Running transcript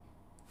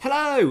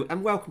Hello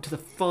and welcome to the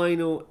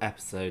final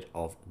episode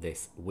of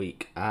this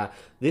week.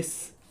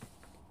 This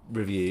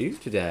review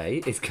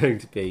today is going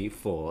to be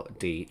for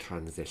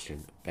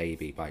Detransition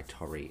Baby by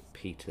Torrey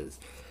Peters.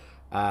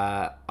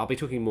 I'll be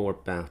talking more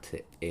about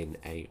it in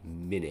a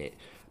minute,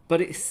 but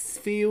it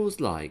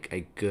feels like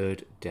a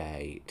good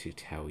day to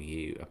tell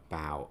you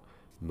about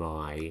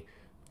my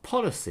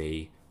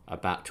policy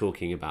about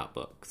talking about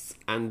books,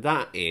 and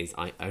that is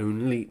I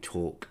only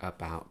talk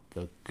about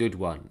the good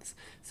ones.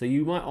 So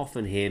you might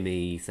often hear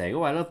me saying,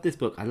 oh, I love this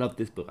book, I love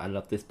this book, I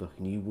love this book,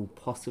 and you will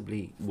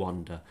possibly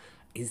wonder,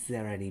 is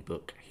there any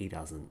book he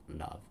doesn't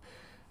love?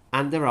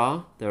 And there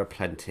are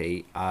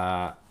plenty,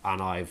 and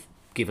I've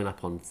given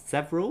up on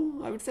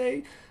several. I would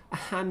say a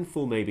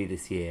handful maybe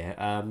this year.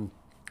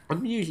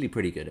 I'm usually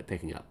pretty good at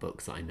picking up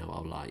books that I know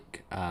I'll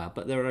like,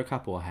 but there are a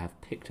couple I have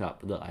picked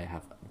up that I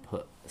have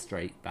put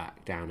straight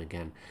back down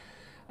again.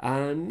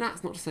 And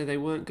that's not to say they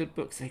weren't good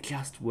books, they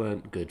just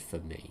weren't good for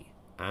me.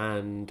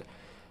 And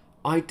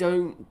I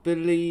don't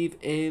believe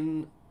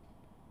in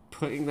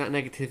putting that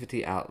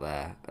negativity out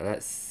there.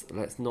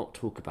 Let's not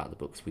talk about the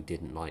books we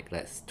didn't like.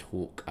 Let's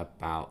talk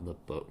about the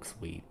books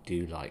we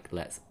do like.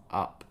 Let's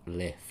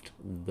uplift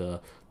the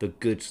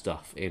good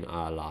stuff in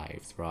our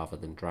lives rather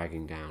than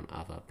dragging down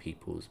other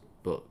people's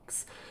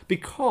books.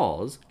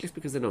 Because just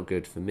because they're not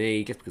good for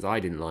me, just because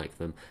I didn't like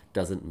them,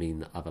 doesn't mean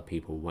that other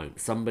people won't.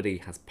 Somebody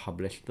has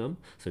published them,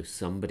 so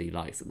somebody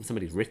likes them.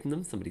 Somebody's written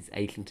them, somebody's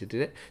agented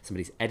it,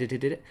 somebody's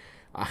edited it.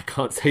 I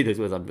can't say those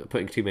words, I'm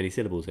putting too many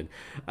syllables in.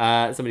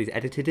 Somebody's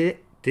edited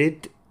it,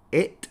 did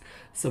it,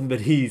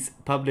 somebody's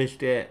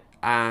published it,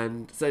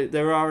 and so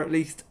there are at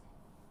least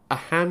a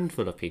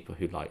handful of people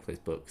who like those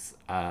books.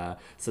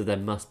 So there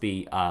must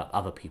be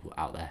other people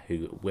out there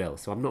who will.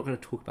 So I'm not going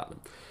to talk about them.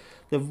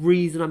 The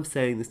reason I'm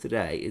saying this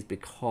today is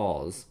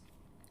because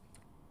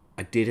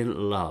I didn't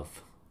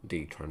love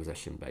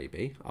Detransition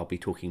Baby. I'll be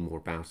talking more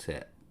about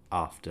it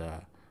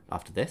after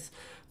this.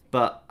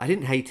 But I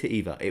didn't hate it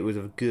either. It was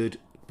a good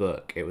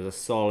book. It was a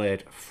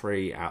solid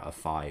 3 out of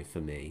 5 for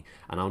me.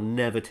 And I'll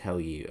never tell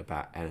you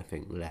about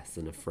anything less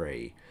than a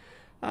 3.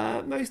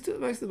 Most of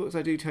the books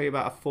I do tell you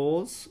about are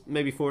 4s,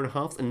 maybe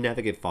 4.5s, and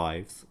never give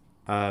 5s.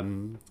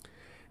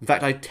 In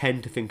fact, I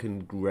tend to think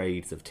in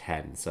grades of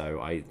 10,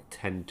 so I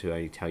tend to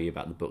only tell you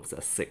about the books that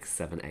are 6,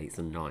 7, 8s,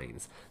 and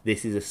 9s.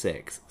 This is a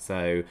 6,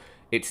 so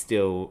it's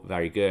still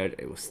very good.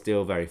 It was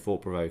still very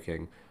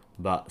thought-provoking,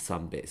 but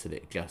some bits of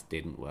it just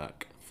didn't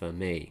work for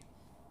me.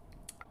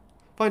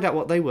 Find out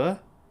what they were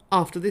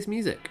after this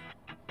music.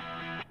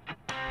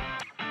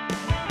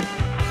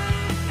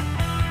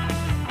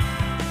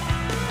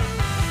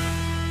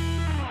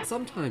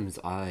 Sometimes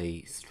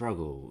I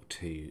struggle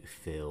to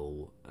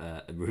fill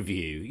a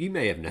review. You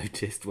may have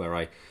noticed where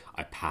I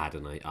pad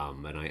and I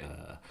and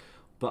I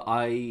but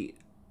I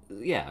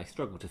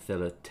struggle to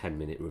fill a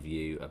 10-minute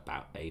review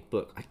about a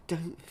book. I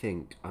don't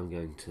think I'm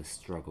going to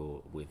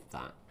struggle with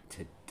that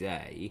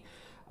today.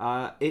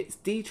 It's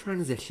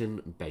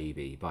Detransition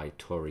Baby by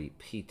Torrey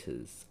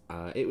Peters.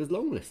 It was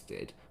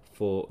longlisted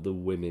for the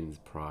Women's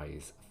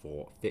Prize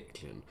for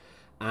Fiction,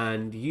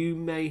 and you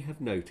may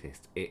have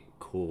noticed it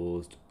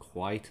caused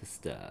quite a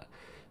stir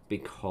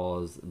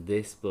because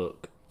this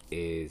book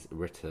is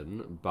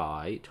written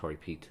by Torrey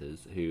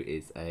Peters, who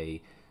is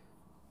a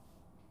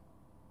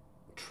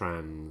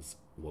trans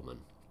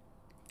woman,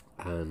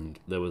 and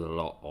there was a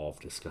lot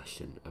of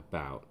discussion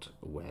about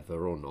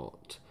whether or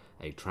not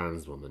a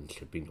trans woman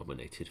should be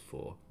nominated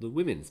for the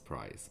Women's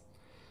Prize.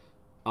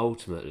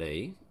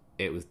 Ultimately,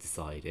 it was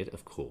decided,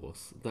 of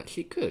course, that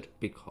she could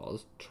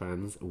because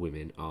trans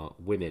women are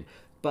women.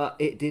 But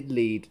it did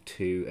lead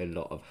to a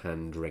lot of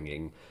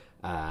hand-wringing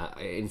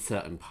in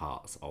certain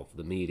parts of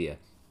the media.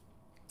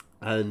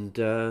 And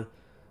so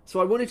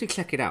I wanted to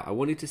check it out. I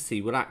wanted to see,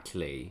 well,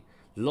 actually,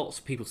 lots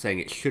of people saying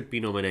it should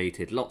be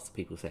nominated, lots of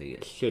people saying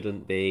it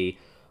shouldn't be.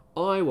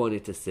 I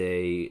wanted to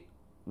see,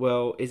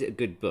 well, is it a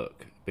good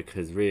book?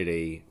 Because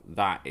really,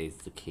 that is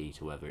the key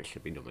to whether it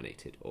should be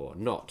nominated or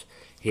not.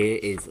 Here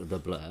is the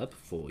blurb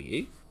for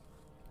you.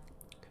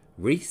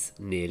 Reese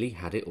nearly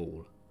had it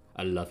all.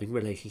 A loving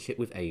relationship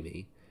with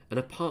Amy, an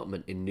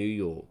apartment in New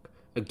York,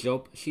 a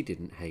job she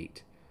didn't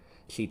hate.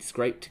 She'd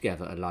scraped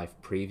together a life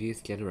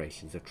previous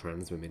generations of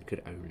trans women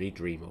could only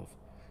dream of.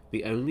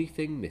 The only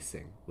thing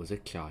missing was a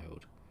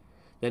child.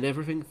 Then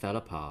everything fell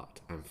apart,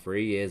 and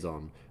 3 years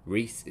on,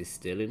 Reese is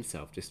still in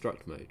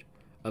self-destruct mode,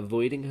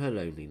 avoiding her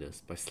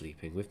loneliness by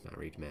sleeping with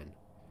married men.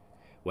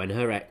 When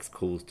her ex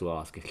calls to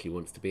ask if she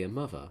wants to be a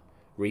mother,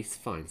 Reese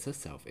finds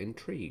herself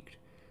intrigued.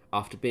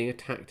 After being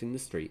attacked in the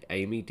street,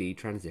 Amy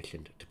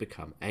detransitioned to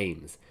become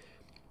Ames,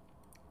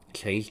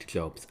 changed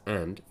jobs,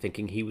 and,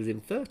 thinking he was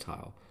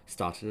infertile,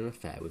 started an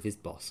affair with his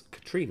boss,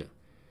 Katrina.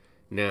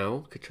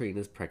 Now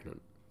Katrina's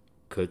pregnant.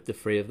 Could the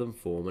three of them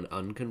form an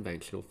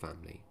unconventional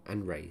family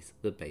and raise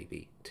the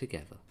baby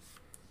together?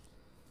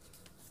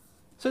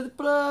 So the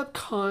blurb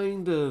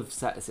kind of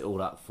sets it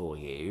all up for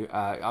you.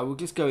 I will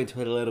just go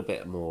into a little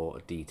bit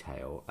more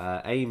detail.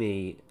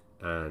 Amy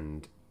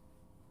and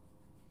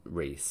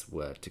Reese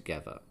were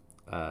together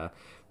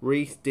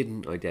Reese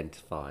didn't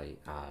identify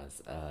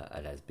as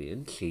a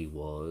lesbian. She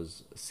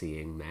was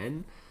seeing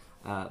men.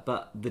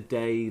 But the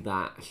day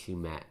that she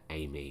met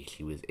Amy,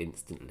 she was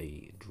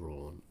instantly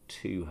drawn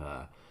to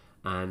her,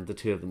 and the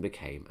two of them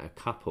became a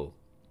couple.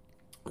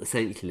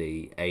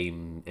 Essentially,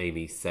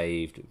 Amy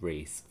saved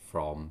Reese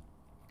from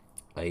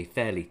a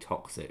fairly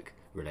toxic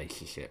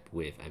relationship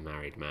with a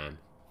married man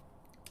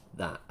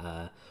that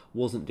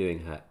wasn't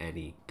doing her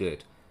any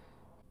good.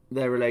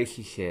 Their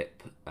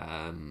relationship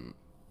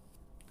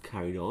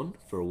carried on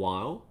for a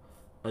while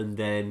and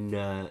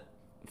then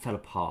fell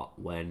apart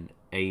when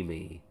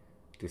Amy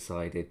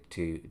decided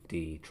to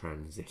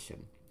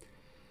detransition.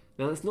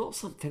 Now, that's not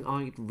something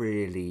I'd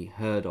really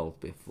heard of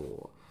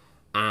before,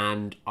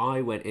 and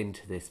I went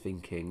into this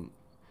thinking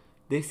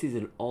this is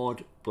an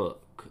odd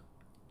book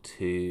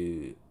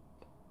to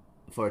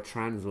for a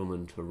trans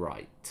woman to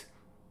write,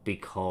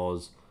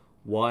 because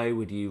why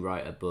would you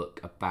write a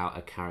book about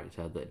a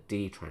character that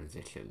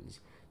detransitions?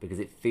 Because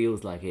it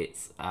feels like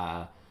it's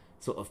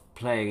sort of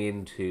playing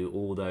into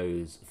all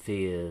those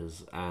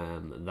fears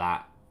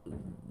that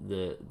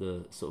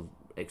the sort of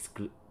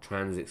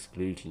trans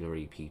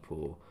exclusionary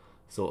people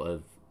sort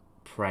of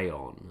prey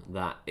on.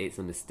 That it's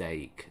a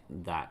mistake,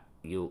 that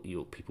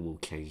you'll people will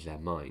change their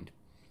mind.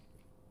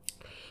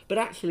 But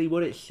actually,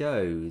 what it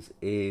shows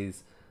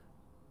is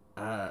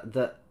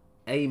that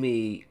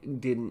Amy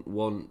didn't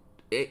want.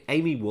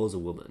 Amy was a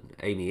woman.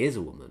 Amy is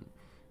a woman.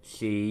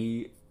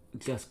 She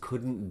just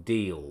couldn't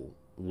deal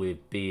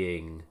with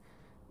being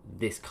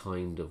this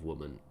kind of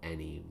woman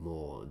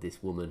anymore.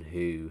 This woman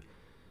who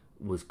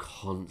was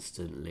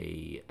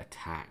constantly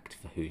attacked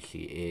for who she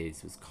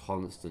is, was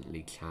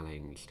constantly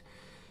challenged.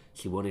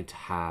 She wanted to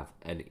have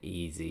an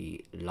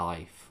easy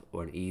life,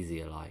 or an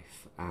easier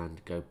life,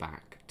 and go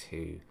back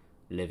to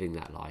living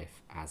that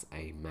life as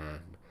a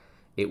man.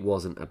 It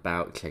wasn't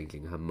about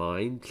changing her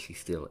mind. She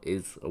still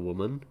is a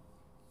woman.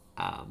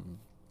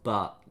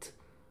 But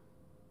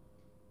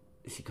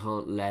she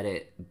can't let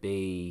it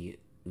be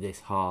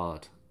this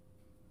hard.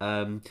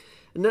 And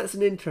that's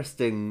an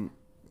interesting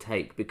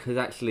take, because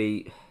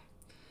actually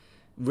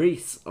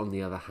Reese, on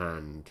the other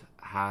hand,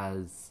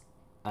 has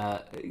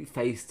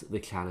faced the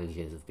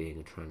challenges of being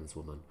a trans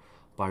woman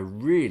by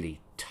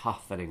really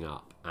toughening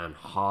up and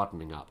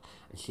hardening up.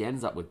 And she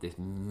ends up with this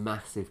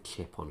massive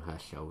chip on her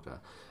shoulder.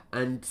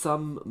 And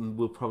some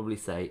will probably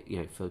say,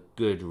 for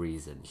good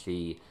reason.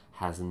 She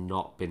has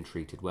not been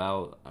treated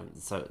well, and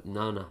so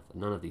none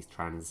of these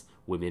trans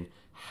women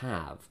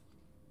have.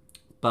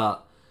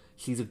 But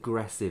she's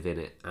aggressive in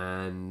it,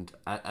 and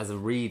as a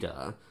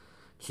reader,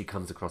 she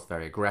comes across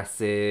very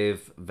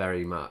aggressive,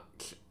 very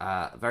much,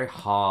 very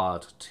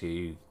hard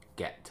to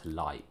get to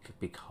like,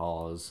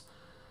 because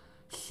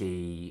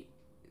she's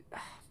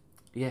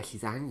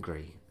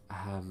angry.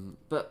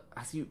 But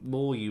as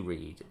more you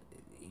read,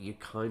 you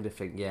kind of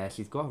think, yeah,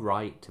 she's got a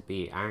right to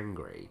be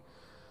angry.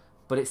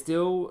 But it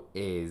still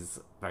is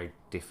very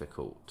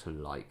difficult to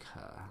like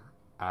her.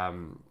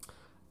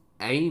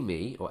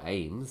 Amy, or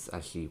Ames,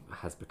 as she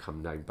has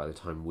become known by the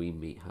time we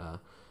meet her,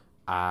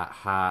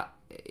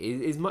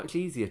 is much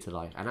easier to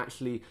like, and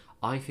actually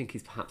I think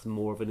is perhaps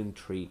more of an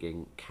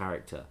intriguing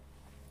character.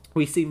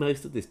 We see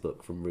most of this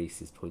book from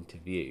Reese's point of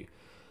view,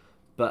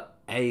 but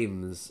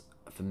Ames,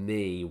 for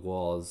me,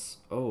 was,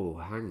 oh,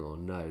 hang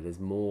on, no, there's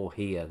more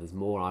here. There's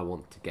more I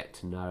want to get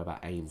to know about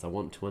Ames. I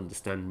want to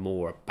understand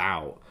more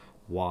about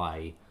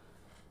why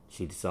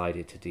she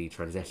decided to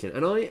detransition.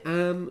 And I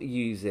am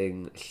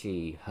using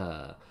she,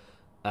 her,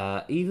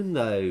 even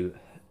though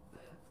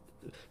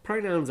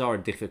pronouns are a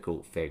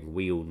difficult thing.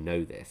 We all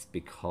know this,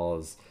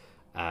 because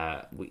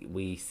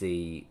we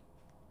see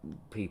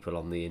people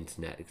on the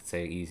internet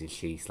saying using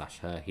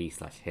she/her,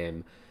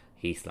 he/him,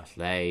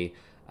 he/they,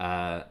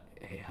 her/them.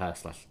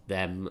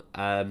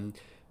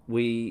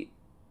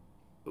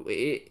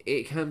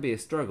 It can be a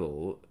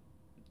struggle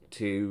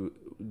to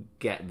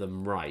get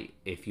them right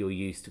if you're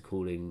used to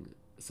calling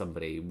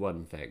somebody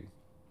one thing.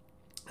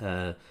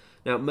 Now,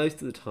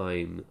 most of the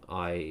time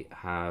I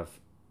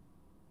have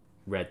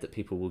read that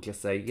people will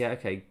just say, yeah,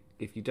 okay,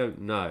 if you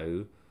don't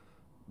know,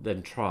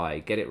 then try,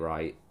 get it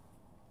right,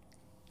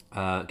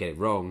 get it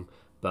wrong,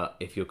 but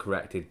if you're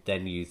corrected,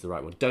 then use the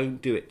right one.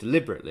 Don't do it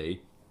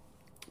deliberately,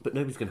 but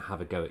nobody's going to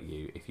have a go at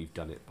you if you've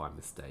done it by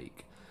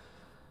mistake.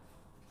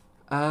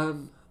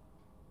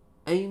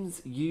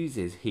 Ames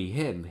uses he,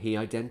 him. He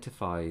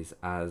identifies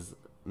as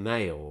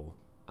male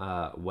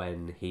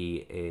when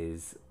he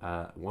is,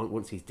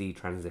 once he's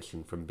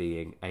detransitioned from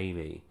being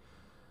Amy.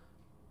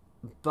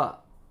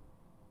 But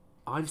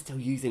I'm still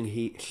using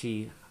he,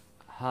 she,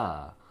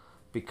 her,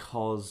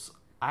 because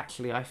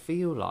actually I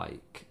feel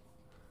like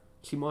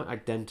she might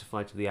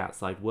identify to the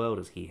outside world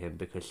as he, him,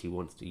 because she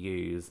wants to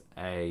use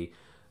an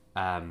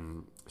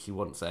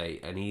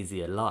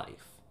easier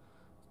life,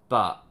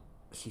 but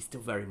she's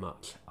still very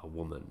much a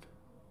woman,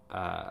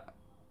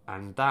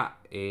 and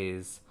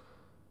that's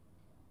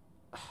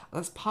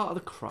part of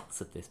the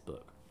crux of this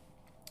book.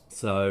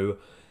 So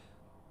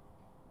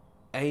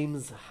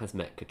Ames has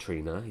met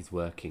Katrina. He's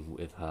working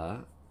with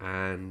her,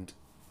 and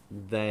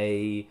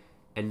they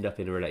end up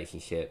in a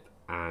relationship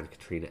and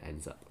Katrina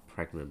ends up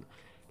pregnant.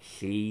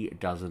 She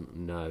doesn't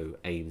know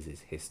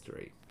Ames's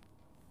history.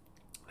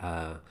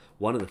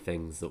 One of the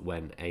things that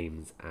when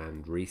Ames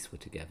and Reese were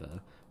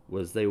together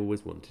was they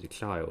always wanted a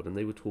child, and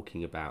they were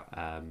talking about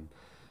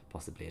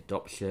possibly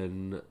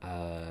adoption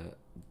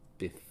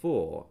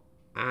before,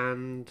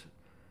 and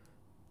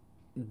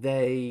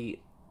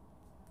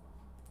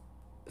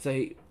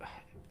so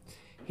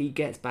he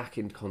gets back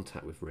in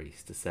contact with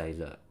Reese to say,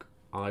 look,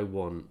 I don't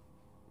want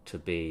to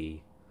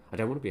be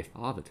a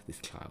father to this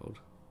child.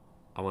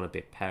 I want to be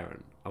a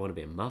parent. I want to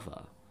be a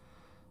mother.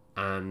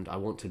 And I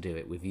want to do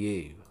it with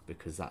you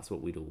because that's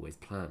what we'd always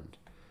planned.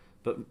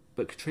 But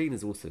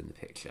Katrina's also in the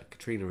picture.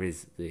 Katrina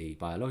is the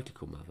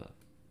biological mother.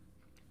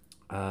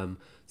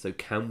 So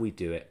can we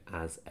do it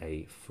as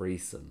a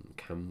threesome?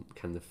 Can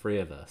the three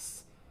of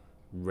us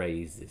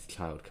raise this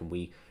child? Can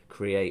we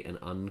create an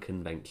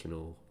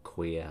unconventional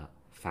queer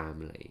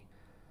family?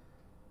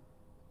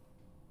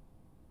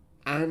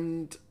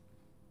 And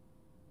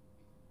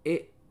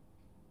it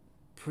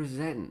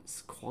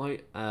presents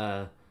quite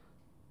a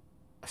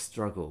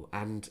struggle,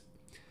 and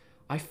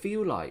I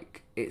feel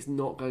like it's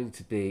not going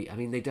to be, I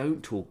mean, they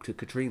don't talk to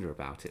Katrina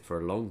about it for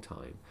a long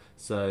time,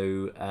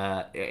 so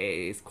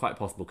it's quite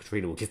possible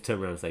Katrina will just turn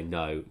around and say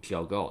no,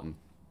 jog on.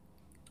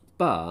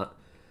 But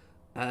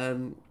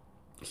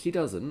she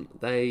doesn't.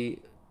 The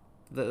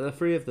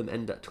three of them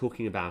end up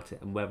talking about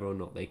it and whether or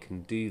not they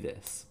can do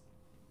this,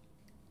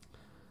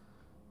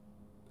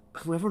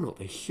 and whether or not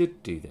they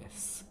should do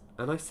this.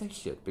 And I say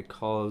should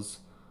because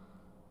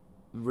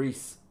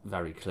Reese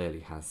very clearly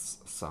has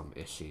some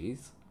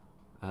issues.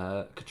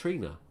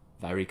 Katrina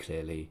very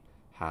clearly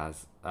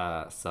has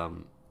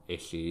some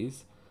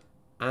issues.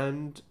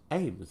 And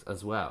Ames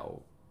as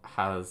well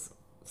has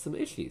some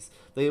issues.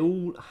 They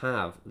all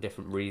have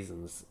different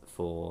reasons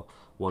for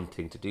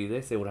wanting to do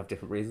this. They all have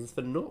different reasons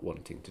for not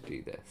wanting to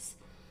do this.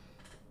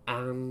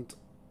 And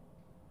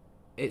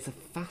it's a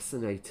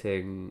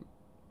fascinating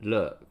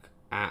look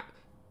at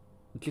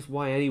just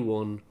why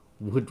anyone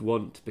would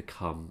want to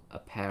become a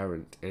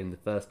parent in the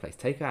first place.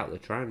 Take out the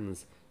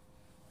trans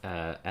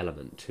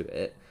element to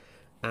it,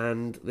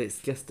 and it's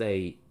just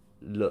a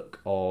look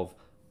of,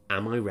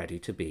 am I ready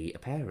to be a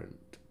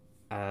parent?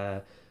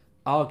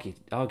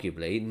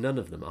 Arguably, none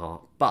of them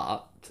are,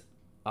 but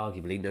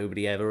arguably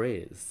nobody ever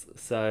is.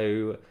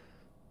 So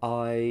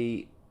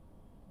I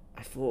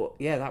thought,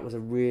 yeah, that was a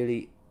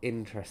really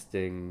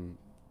interesting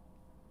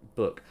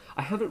book.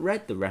 I haven't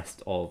read the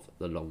rest of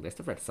the long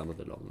list. I've read some of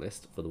the long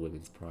list for the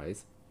Women's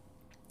Prize,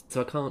 so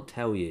I can't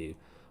tell you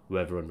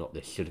whether or not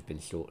this should have been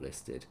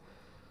shortlisted.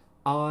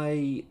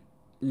 I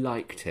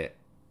liked it.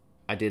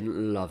 I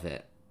didn't love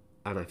it.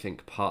 And I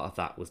think part of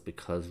that was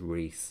because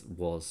Reese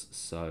was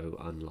so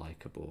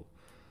unlikable.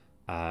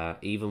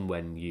 Even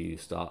when you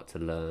start to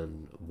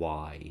learn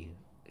why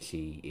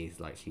she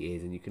is like she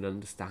is and you can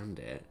understand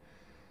it,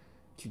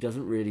 she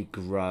doesn't really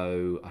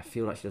grow. I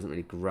feel like she doesn't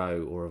really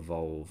grow or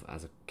evolve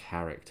as a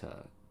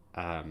character.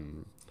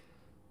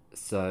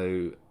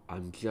 So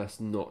I'm just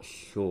not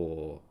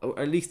sure, or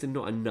at least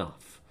not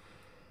enough.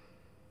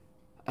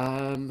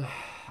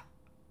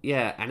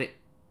 Yeah, and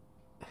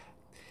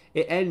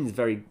it ends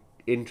very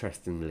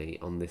interestingly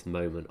on this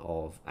moment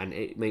of, and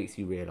it makes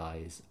you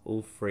realise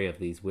all three of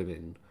these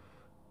women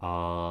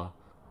are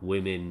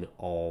women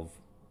of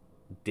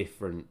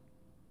different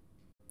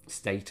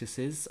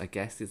statuses, I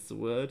guess is the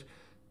word.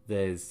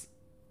 There's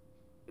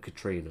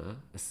Katrina,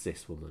 a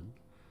cis woman.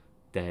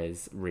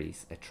 There's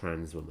Reese, a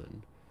trans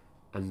woman.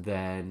 And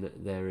then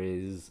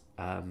there's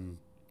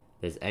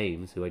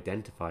Ames, who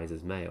identifies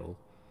as male,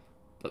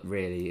 but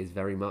really is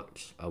very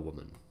much a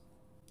woman.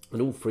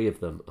 And all three of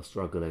them are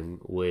struggling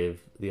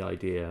with the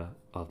idea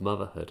of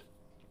motherhood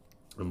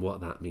and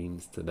what that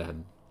means to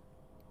them.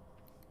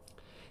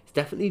 It's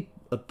definitely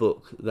a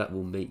book that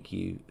will make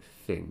you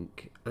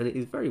think, and it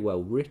is very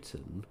well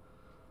written.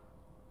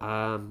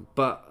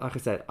 But like I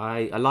said,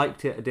 I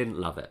liked it, I didn't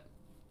love it.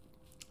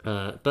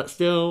 But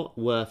still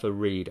worth a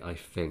read, I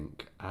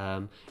think.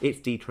 It's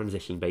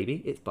Detransition,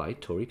 baby. It's by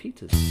Torrey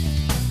Peters.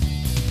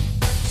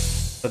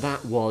 So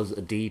that was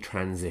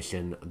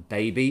Detransition,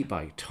 baby,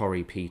 by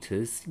Torrey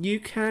Peters.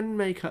 You can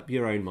make up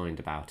your own mind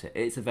about it.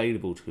 It's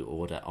available to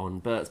order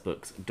on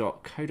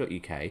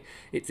burtsbooks.co.uk.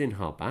 It's in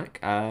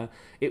hardback.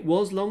 It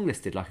was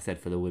longlisted, like I said,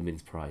 for the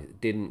Women's Prize. It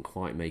didn't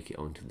quite make it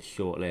onto the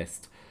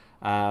shortlist.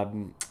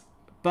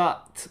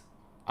 But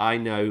I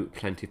know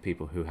plenty of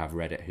people who have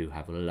read it who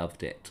have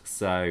loved it.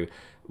 So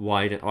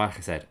like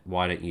I said,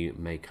 why don't you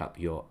make up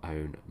your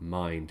own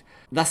mind?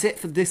 That's it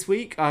for this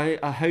week. I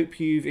hope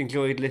you've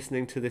enjoyed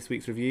listening to this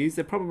week's reviews.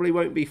 There probably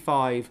won't be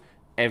 5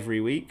 every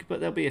week, but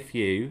there'll be a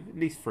few, at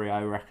least 3,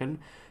 I reckon,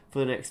 for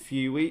the next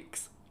few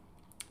weeks.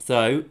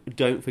 So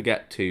don't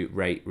forget to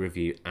rate,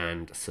 review,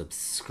 and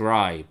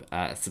subscribe.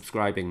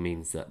 Subscribing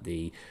means that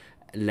the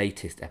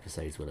latest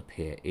episodes will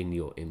appear in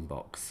your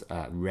inbox,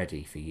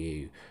 ready for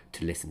you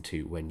to listen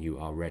to when you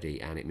are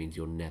ready, and it means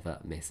you'll never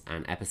miss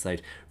an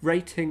episode.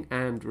 Rating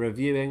and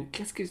reviewing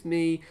just gives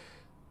me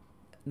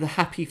the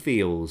happy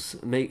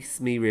feels makes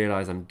me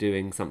realise I'm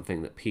doing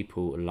something that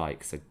people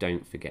like, so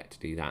don't forget to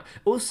do that.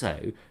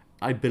 Also,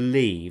 I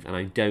believe, and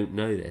I don't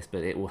know this,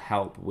 but it will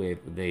help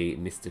with the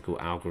mystical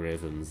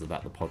algorithms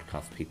that the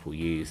podcast people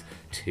use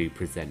to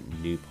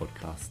present new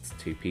podcasts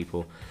to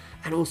people.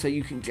 And also,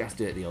 you can just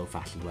do it the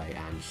old-fashioned way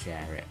and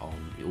share it on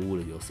all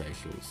of your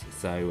socials.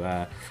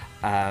 So,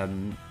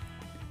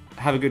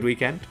 have a good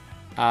weekend.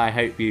 I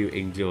hope you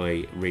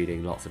enjoy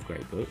reading lots of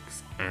great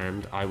books,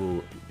 and I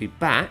will be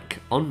back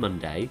on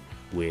Monday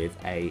with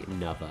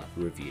another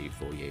review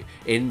for you.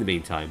 In the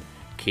meantime,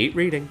 keep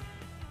reading.